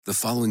The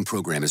following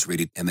program is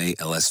rated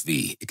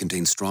MA-LSV. It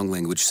contains strong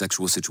language,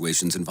 sexual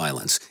situations, and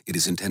violence. It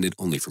is intended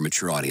only for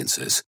mature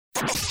audiences.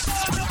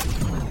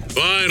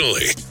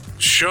 Finally,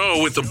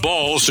 show with the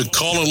balls to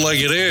call it like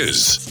it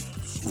is.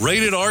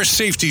 Rated R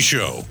Safety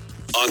Show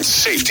on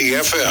Safety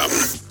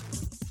FM.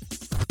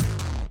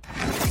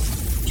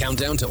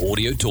 Countdown to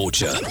audio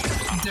torture.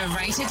 The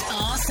Rated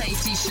R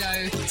Safety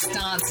Show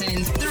starts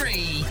in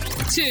 3,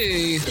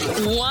 2,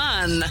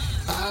 1.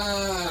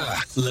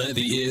 Let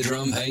the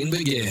eardrum pain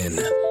begin.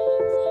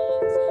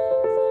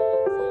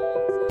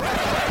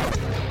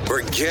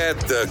 Forget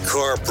the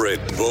corporate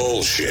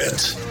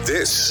bullshit.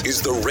 This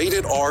is the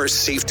Rated R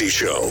Safety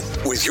Show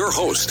with your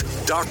host,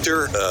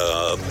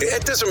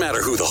 it doesn't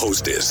matter who the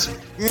host is.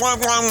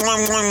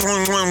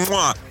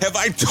 Have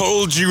I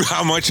told you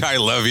how much I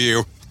love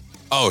you?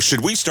 Oh,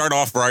 should we start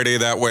off Friday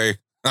that way?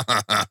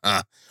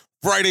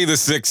 Friday the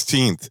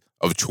 16th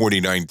of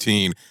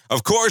 2019.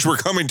 Of course, we're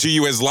coming to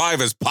you as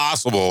live as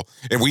possible,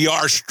 and we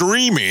are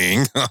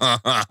streaming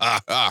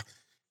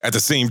at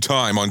the same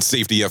time on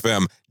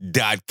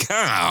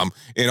safetyfm.com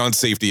and on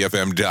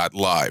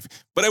safetyfm.live.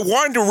 But I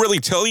wanted to really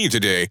tell you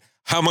today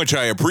how much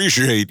I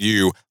appreciate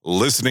you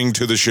listening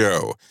to the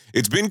show.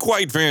 It's been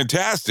quite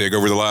fantastic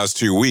over the last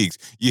 2 weeks.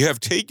 You have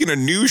taken a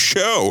new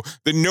show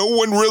that no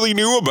one really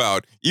knew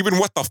about, even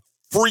what the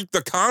freak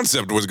the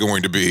concept was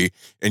going to be,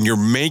 and you're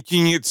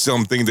making it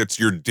something that's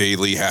your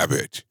daily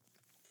habit.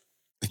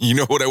 You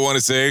know what I want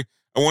to say?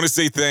 I want to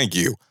say thank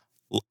you.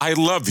 I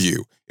love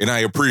you, and I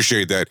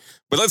appreciate that.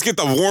 But let's get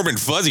the warm and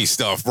fuzzy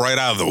stuff right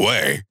out of the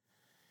way.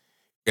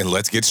 And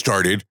let's get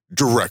started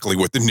directly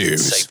with the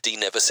news. Safety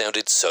never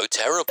sounded so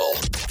terrible.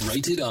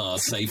 Rated R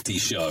Safety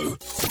Show.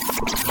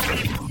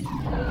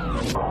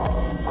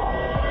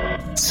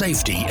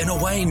 Safety in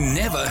a way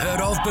never heard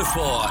of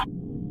before.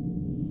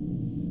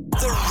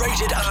 The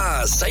Rated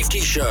R Safety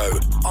Show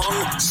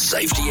on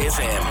Safety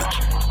FM.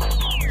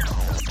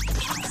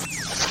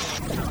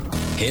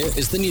 Here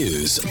is the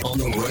news on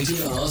the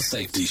Rated R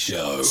Safety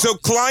Show. So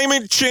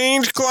climate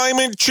change.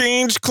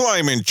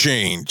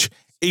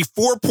 A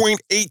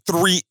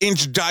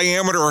 4.83-inch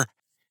diameter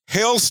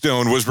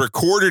hailstone was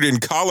recorded in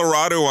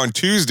Colorado on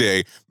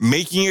Tuesday,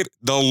 making it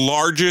the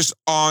largest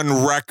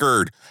on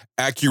record.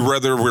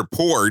 AccuWeather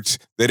reports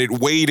that it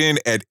weighed in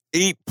at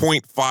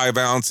 8.5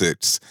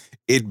 ounces.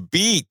 It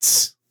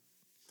beats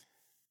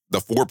the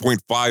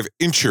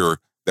 4.5-incher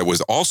that was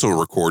also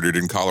recorded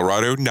in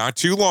Colorado not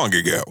too long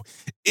ago.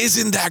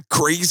 Isn't that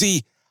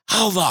crazy?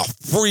 How the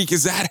freak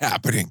is that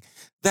happening?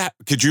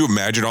 Could you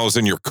imagine all of a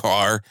sudden your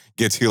car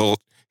gets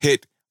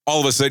hit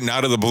all of a sudden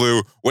out of the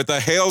blue with a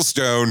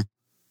hailstone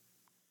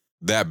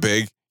that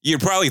big?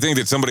 You'd probably think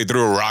that somebody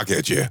threw a rock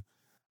at you.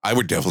 I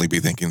would definitely be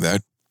thinking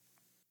that.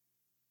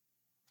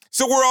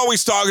 So we're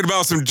always talking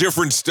about some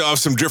different stuff,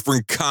 some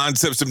different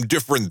concepts, some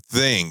different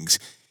things.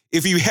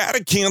 If you had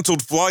a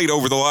canceled flight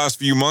over the last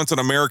few months on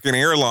American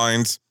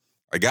Airlines,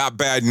 I got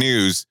bad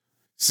news.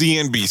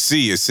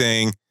 CNBC is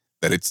saying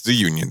that it's the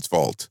union's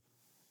fault.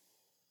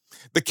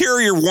 The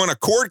carrier won a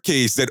court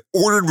case that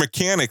ordered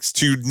mechanics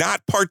to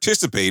not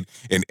participate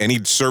in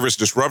any service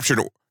disruption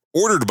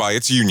ordered by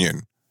its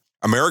union.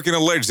 American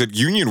alleged that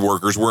union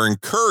workers were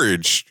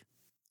encouraged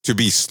to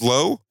be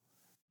slow,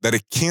 that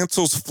it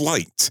cancels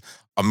flights.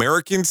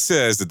 American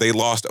says that they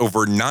lost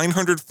over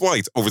 900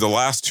 flights over the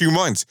last 2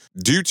 months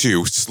due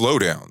to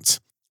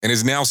slowdowns and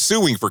is now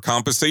suing for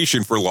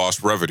compensation for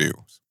lost revenue.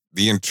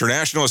 The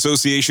International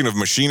Association of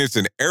Machinists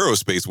and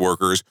Aerospace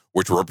Workers,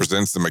 which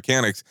represents the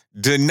mechanics,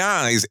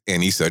 denies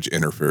any such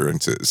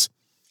interferences.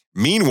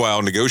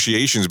 Meanwhile,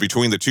 negotiations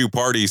between the two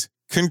parties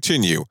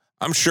continue.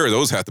 I'm sure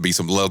those have to be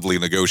some lovely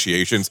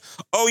negotiations.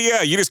 Oh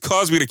yeah, you just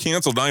caused me to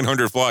cancel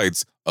 900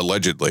 flights,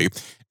 allegedly,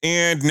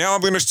 and now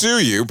I'm going to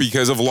sue you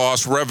because of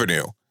lost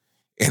revenue.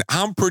 And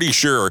I'm pretty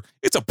sure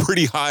it's a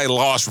pretty high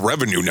lost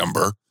revenue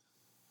number.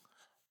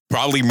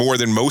 Probably more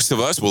than most of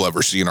us will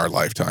ever see in our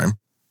lifetime.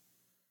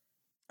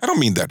 I don't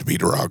mean that to be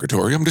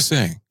derogatory. I'm just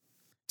saying.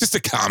 Just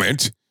a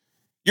comment.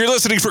 You're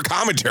listening for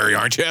commentary,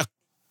 aren't you?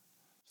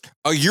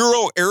 A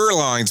Euro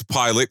Airlines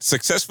pilot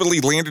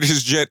successfully landed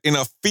his jet in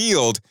a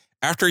field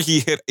after he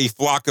hit a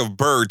flock of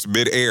birds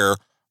mid-air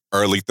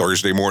early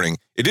Thursday morning.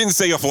 It didn't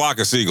say a flock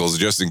of seagulls,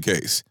 just in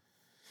case.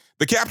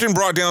 The captain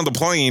brought down the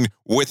plane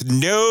with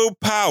no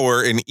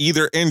power in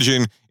either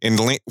engine and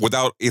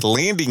without a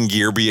landing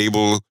gear be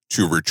able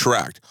to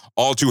retract.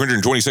 All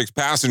 226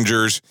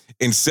 passengers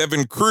and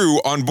 7 crew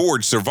on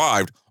board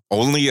survived.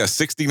 Only a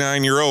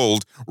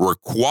 69-year-old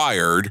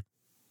required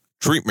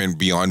treatment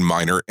beyond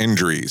minor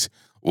injuries.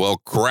 Well,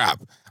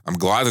 crap. I'm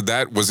glad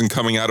that wasn't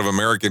coming out of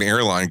American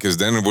Airlines, because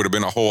then it would have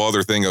been a whole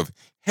other thing of,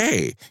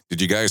 hey,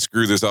 did you guys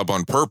screw this up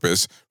on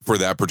purpose for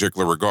that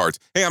particular regards?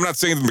 Hey, I'm not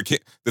saying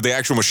that the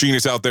actual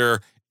machinists out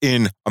there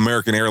in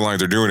American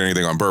Airlines are doing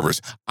anything on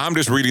purpose. I'm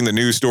just reading the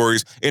news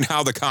stories and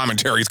how the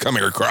commentary is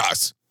coming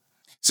across.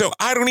 So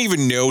I don't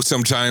even know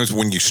sometimes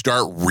when you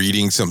start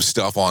reading some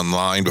stuff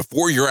online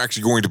before you're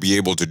actually going to be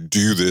able to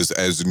do this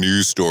as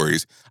news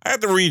stories. I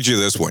have to read you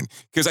this one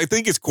because I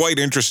think it's quite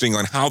interesting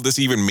on how this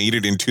even made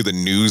it into the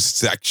news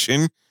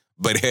section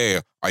but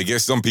hey, I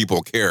guess some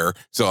people care,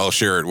 so I'll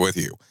share it with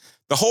you.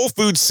 The Whole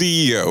Foods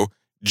CEO,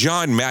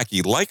 John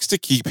Mackey, likes to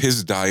keep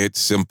his diet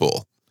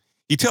simple.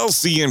 He tells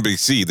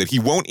CNBC that he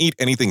won't eat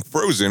anything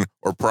frozen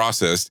or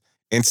processed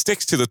and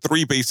sticks to the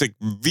 3 basic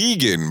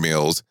vegan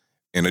meals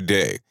in a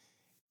day,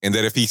 and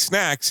that if he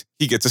snacks,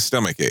 he gets a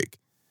stomachache.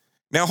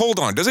 Now, hold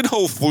on. Doesn't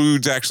Whole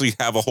Foods actually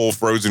have a whole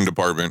frozen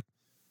department?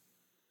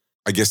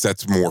 I guess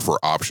that's more for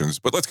options,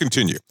 but let's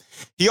continue.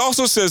 He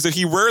also says that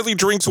he rarely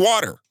drinks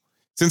water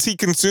since he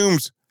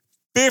consumes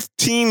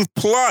 15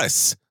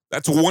 plus,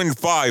 that's 15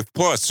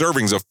 plus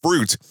servings of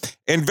fruits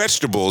and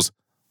vegetables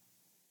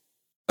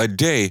a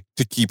day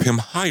to keep him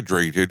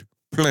hydrated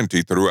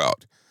plenty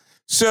throughout.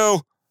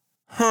 So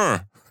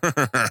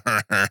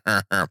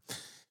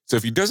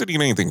if he doesn't eat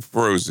anything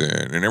frozen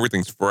and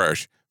everything's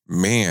fresh,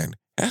 man,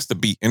 it has to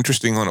be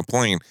interesting on a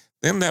plane.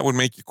 Then that would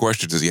make you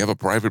question, does he have a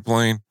private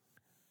plane?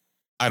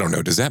 I don't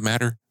know. Does that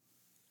matter?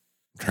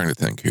 I'm trying to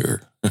think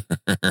here.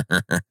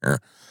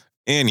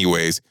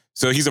 Anyways,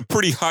 so he's a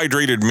pretty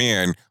hydrated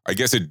man. I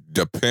guess it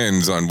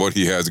depends on what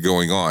he has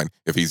going on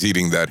if he's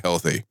eating that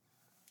healthy.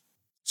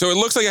 So it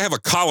looks like I have a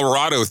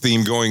Colorado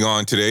theme going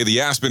on today. The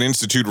Aspen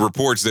Institute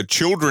reports that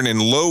children in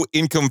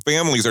low-income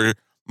families are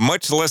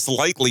much less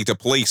likely to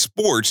play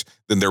sports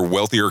than their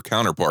wealthier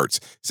counterparts.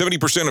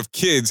 70% of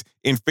kids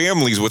in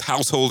families with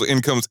household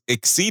incomes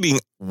exceeding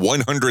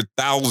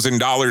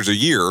 $100,000 a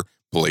year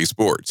play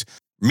sports.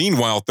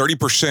 Meanwhile,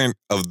 30%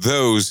 of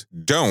those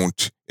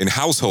don't in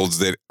households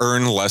that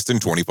earn less than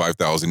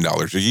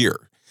 $25,000 a year.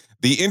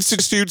 The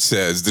Institute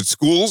says that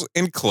schools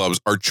and clubs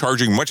are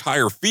charging much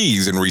higher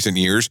fees in recent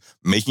years,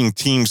 making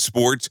team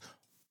sports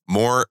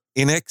more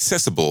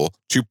inaccessible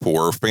to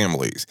poorer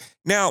families.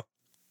 Now,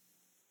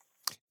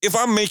 if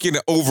I'm making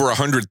over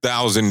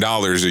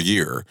 $100,000 a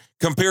year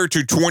compared to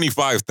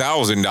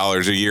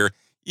 $25,000 a year,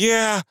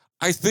 yeah,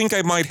 I think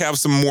I might have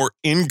some more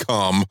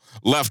income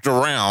left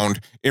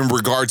around in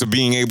regards to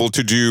being able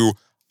to do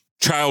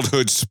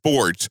childhood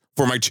sports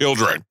for my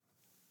children.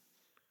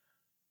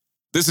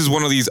 This is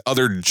one of these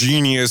other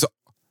genius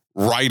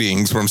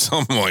writings from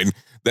someone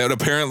that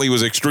apparently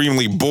was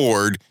extremely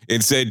bored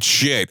and said,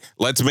 shit,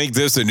 let's make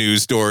this a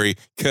news story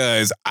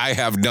because I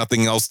have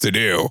nothing else to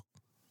do.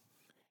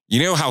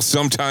 You know how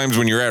sometimes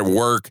when you're at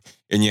work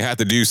and you have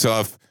to do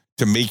stuff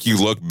to make you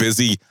look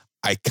busy,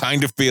 I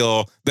kind of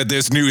feel that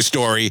this news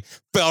story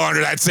fell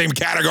under that same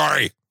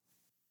category.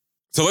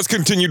 So let's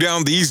continue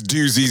down these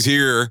doozies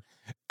here.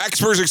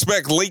 Experts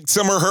expect late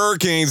summer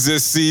hurricanes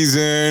this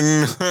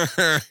season.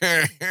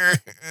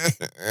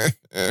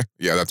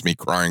 Yeah, that's me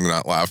crying,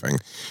 not laughing.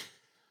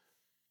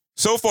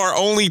 So far,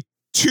 only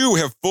 2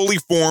 have fully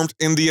formed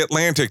in the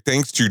Atlantic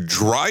thanks to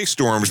dry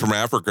storms from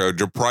Africa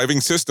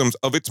depriving systems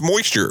of its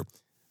moisture.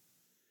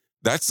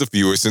 That's the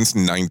fewest since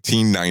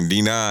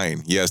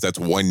 1999. Yes, that's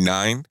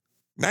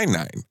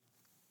 1999.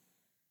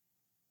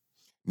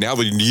 Now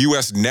the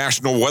U.S.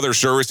 National Weather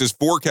Service is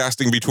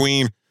forecasting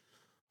between,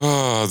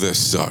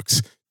 this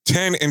sucks,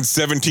 10 and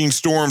 17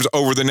 storms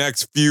over the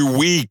next few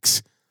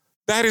weeks.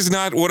 That is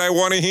not what I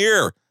want to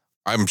hear.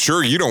 I'm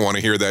sure you don't want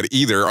to hear that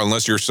either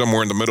unless you're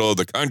somewhere in the middle of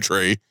the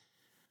country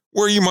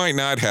where you might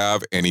not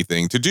have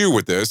anything to do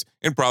with this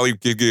and probably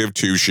could give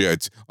 2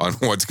 shits on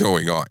what's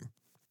going on.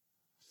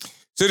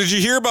 So did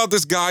you hear about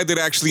this guy that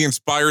actually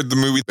inspired the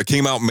movie that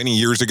came out many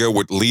years ago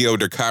with Leo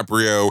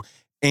DiCaprio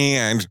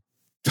and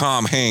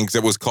Tom Hanks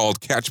that was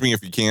called Catch Me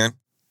If You Can?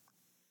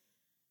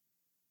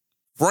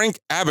 Frank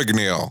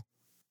Abagnale.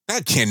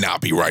 That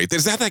cannot be right.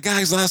 Is that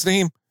guy's last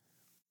name?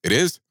 It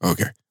is?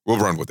 Okay, we'll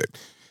run with it.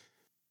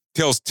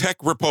 Tells Tech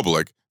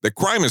Republic that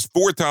crime is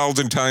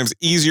 4,000 times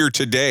easier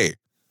today.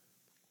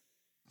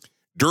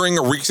 During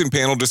a recent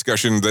panel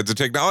discussion that the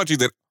technology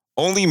that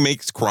only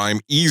makes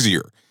crime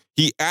easier.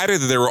 He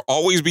added that there will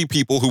always be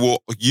people who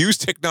will use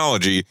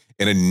technology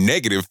in a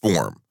negative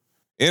form,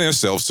 in a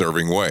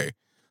self-serving way.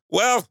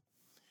 Well,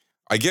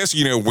 I guess,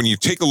 when you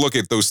take a look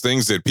at those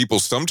things that people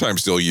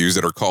sometimes still use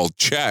that are called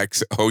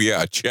checks,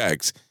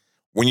 checks,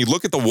 when you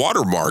look at the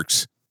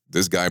watermarks,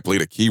 this guy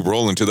played a key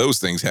role into those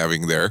things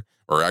having there,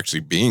 or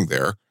actually being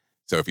there.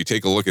 So if you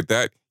take a look at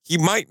that, he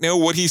might know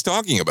what he's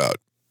talking about.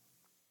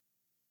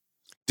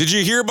 Did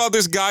you hear about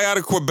this guy out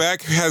of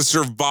Quebec who has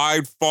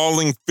survived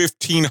falling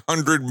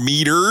 1,500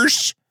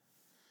 meters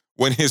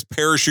when his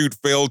parachute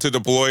failed to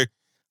deploy?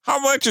 How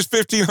much is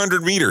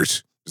 1,500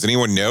 meters? Does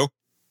anyone know?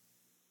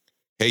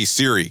 Hey,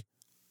 Siri,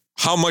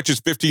 how much is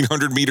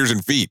 1,500 meters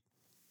in feet?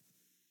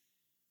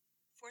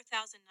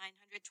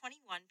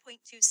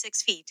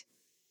 4,921.26 feet.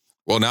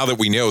 Well, now that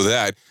we know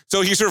that,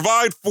 so he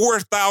survived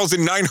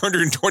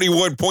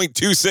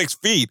 4,921.26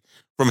 feet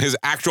from his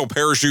actual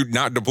parachute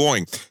not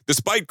deploying.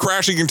 Despite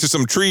crashing into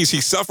some trees,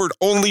 he suffered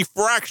only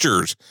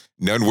fractures,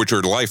 none which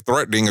are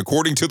life-threatening,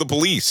 according to the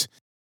police.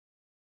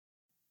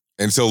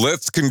 And so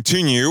let's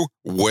continue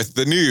with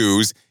the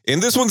news.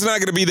 And this one's not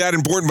going to be that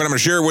important, but I'm going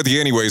to share it with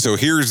you anyway. So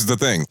here's the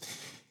thing.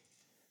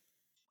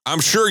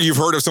 I'm sure you've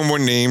heard of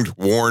someone named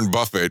Warren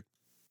Buffett.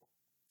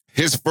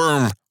 His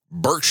firm,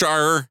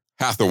 Berkshire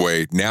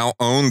Hathaway, now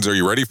owns, are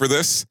you ready for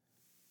this?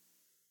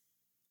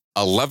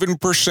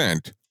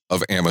 11%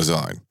 of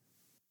Amazon.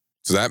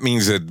 So that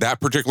means that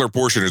particular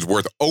portion is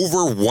worth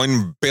over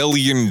 $1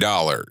 billion.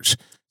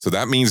 So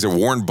that means that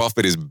Warren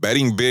Buffett is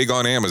betting big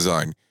on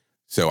Amazon.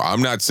 So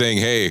I'm not saying,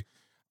 hey,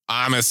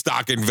 I'm a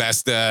stock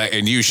investor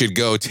and you should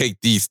go take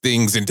these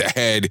things into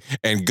head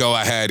and go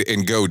ahead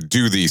and go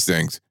do these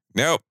things.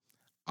 No,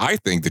 I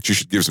think that you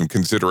should give some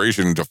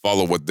consideration to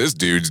follow what this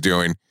dude's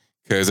doing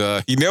because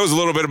he knows a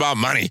little bit about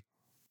money.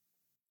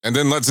 And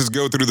then let's just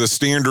go through the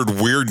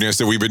standard weirdness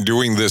that we've been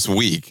doing this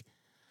week.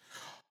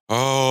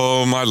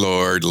 Oh, my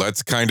Lord.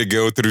 Let's kind of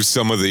go through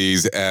some of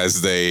these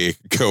as they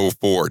go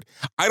forward.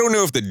 I don't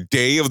know if the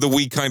day of the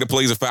week kind of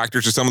plays a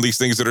factor to some of these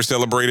things that are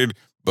celebrated,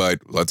 but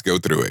let's go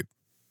through it.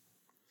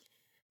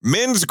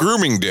 Men's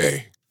Grooming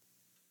Day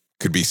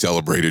could be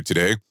celebrated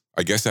today.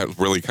 I guess that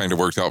really kind of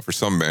works out for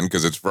some men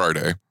because it's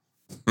Friday.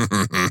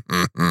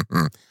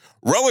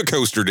 Roller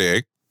Coaster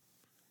Day.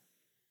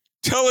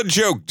 Tell a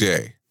Joke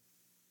Day.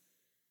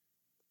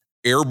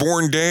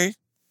 Airborne Day.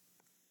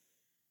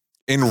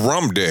 And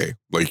Rum Day,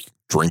 like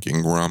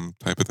drinking rum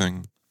type of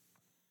thing.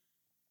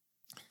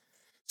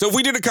 So if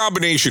we did a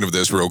combination of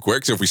this real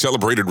quick, so if we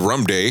celebrated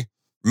Rum Day,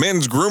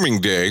 Men's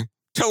Grooming Day,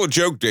 Tell a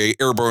Joke Day,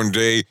 Airborne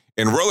Day,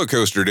 and Roller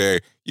Coaster Day,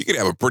 you could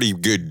have a pretty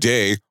good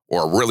day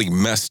or a really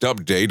messed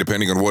up day,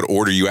 depending on what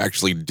order you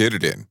actually did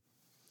it in.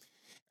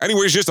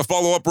 Anyways, just to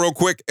follow up real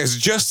quick, as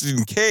just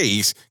in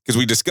case, because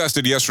we discussed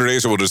it yesterday,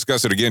 so we'll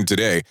discuss it again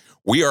today.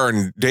 We are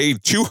on day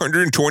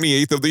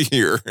 228th of the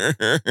year,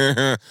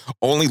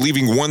 only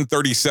leaving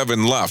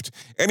 137 left.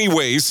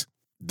 Anyways,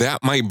 that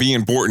might be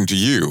important to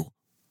you.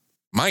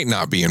 Might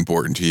not be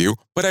important to you,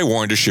 but I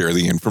wanted to share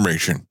the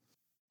information.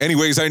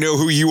 Anyways, I know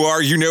who you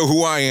are. You know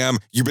who I am.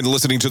 You've been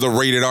listening to the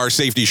Rated R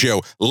Safety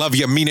Show. Love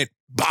you, mean it.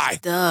 Bye.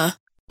 Duh.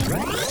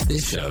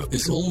 This show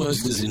is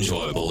almost as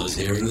enjoyable as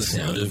hearing the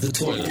sound of the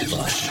toilet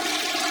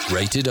flush.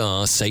 Rated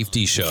R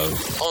Safety Show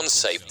on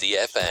Safety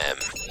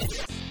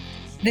FM.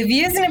 The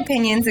views and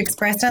opinions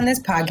expressed on this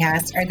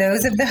podcast are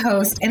those of the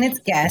host and its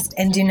guest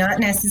and do not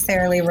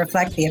necessarily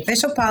reflect the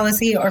official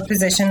policy or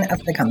position of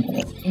the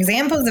company.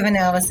 Examples of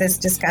analysis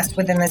discussed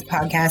within this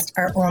podcast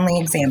are only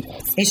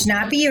examples. They should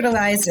not be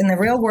utilized in the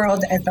real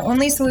world as the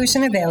only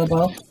solution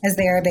available, as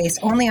they are based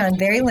only on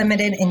very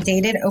limited and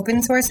dated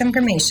open source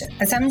information.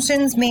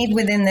 Assumptions made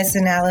within this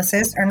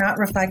analysis are not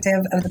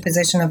reflective of the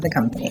position of the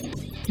company.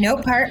 No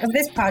part of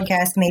this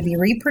podcast may be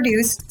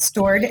reproduced,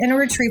 stored in a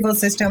retrieval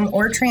system,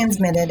 or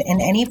transmitted in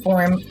any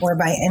form or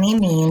by any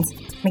means,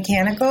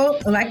 mechanical,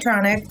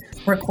 electronic,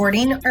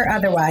 recording, or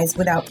otherwise,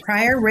 without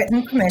prior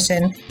written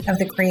permission of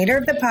the creator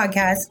of the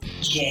podcast,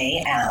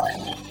 Jay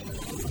Allen.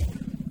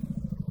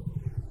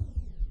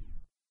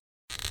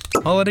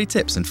 Holiday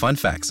tips and fun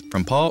facts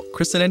from Paul,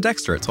 Kristen, and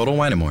Dexter at Total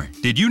Wine & More.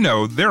 Did you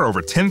know there are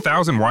over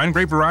 10,000 wine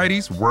grape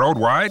varieties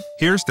worldwide?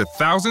 Here's to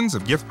thousands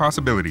of gift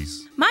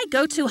possibilities. My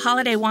go-to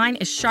holiday wine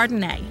is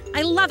Chardonnay.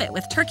 I love it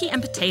with turkey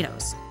and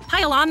potatoes.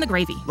 Pile on the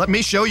gravy. Let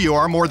me show you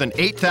our more than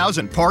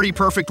 8,000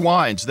 party-perfect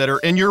wines that are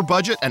in your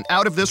budget and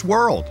out of this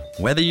world.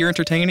 Whether you're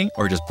entertaining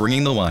or just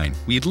bringing the wine,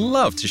 we'd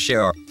love to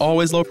share our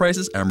always low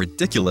prices and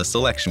ridiculous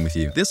selection with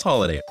you this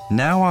holiday.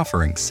 Now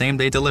offering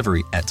same-day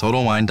delivery at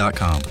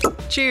TotalWine.com.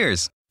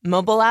 Cheers!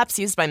 Mobile apps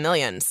used by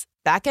millions.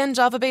 Back-end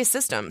Java-based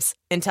systems.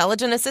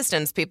 Intelligent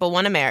assistants people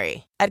want to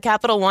marry. At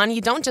Capital One,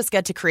 you don't just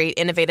get to create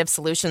innovative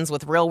solutions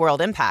with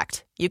real-world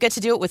impact. You get to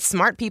do it with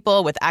smart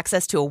people with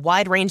access to a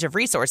wide range of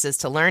resources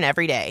to learn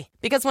every day.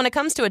 Because when it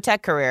comes to a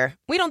tech career,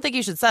 we don't think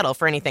you should settle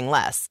for anything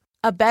less.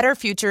 A better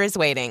future is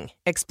waiting.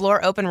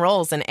 Explore open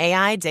roles in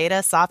AI,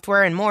 data,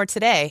 software, and more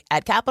today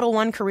at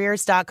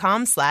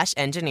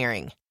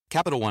CapitalOneCareers.com/engineering.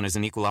 Capital One is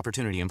an equal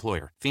opportunity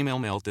employer. Female,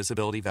 male,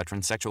 disability,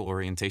 veteran, sexual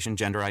orientation,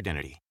 gender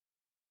identity.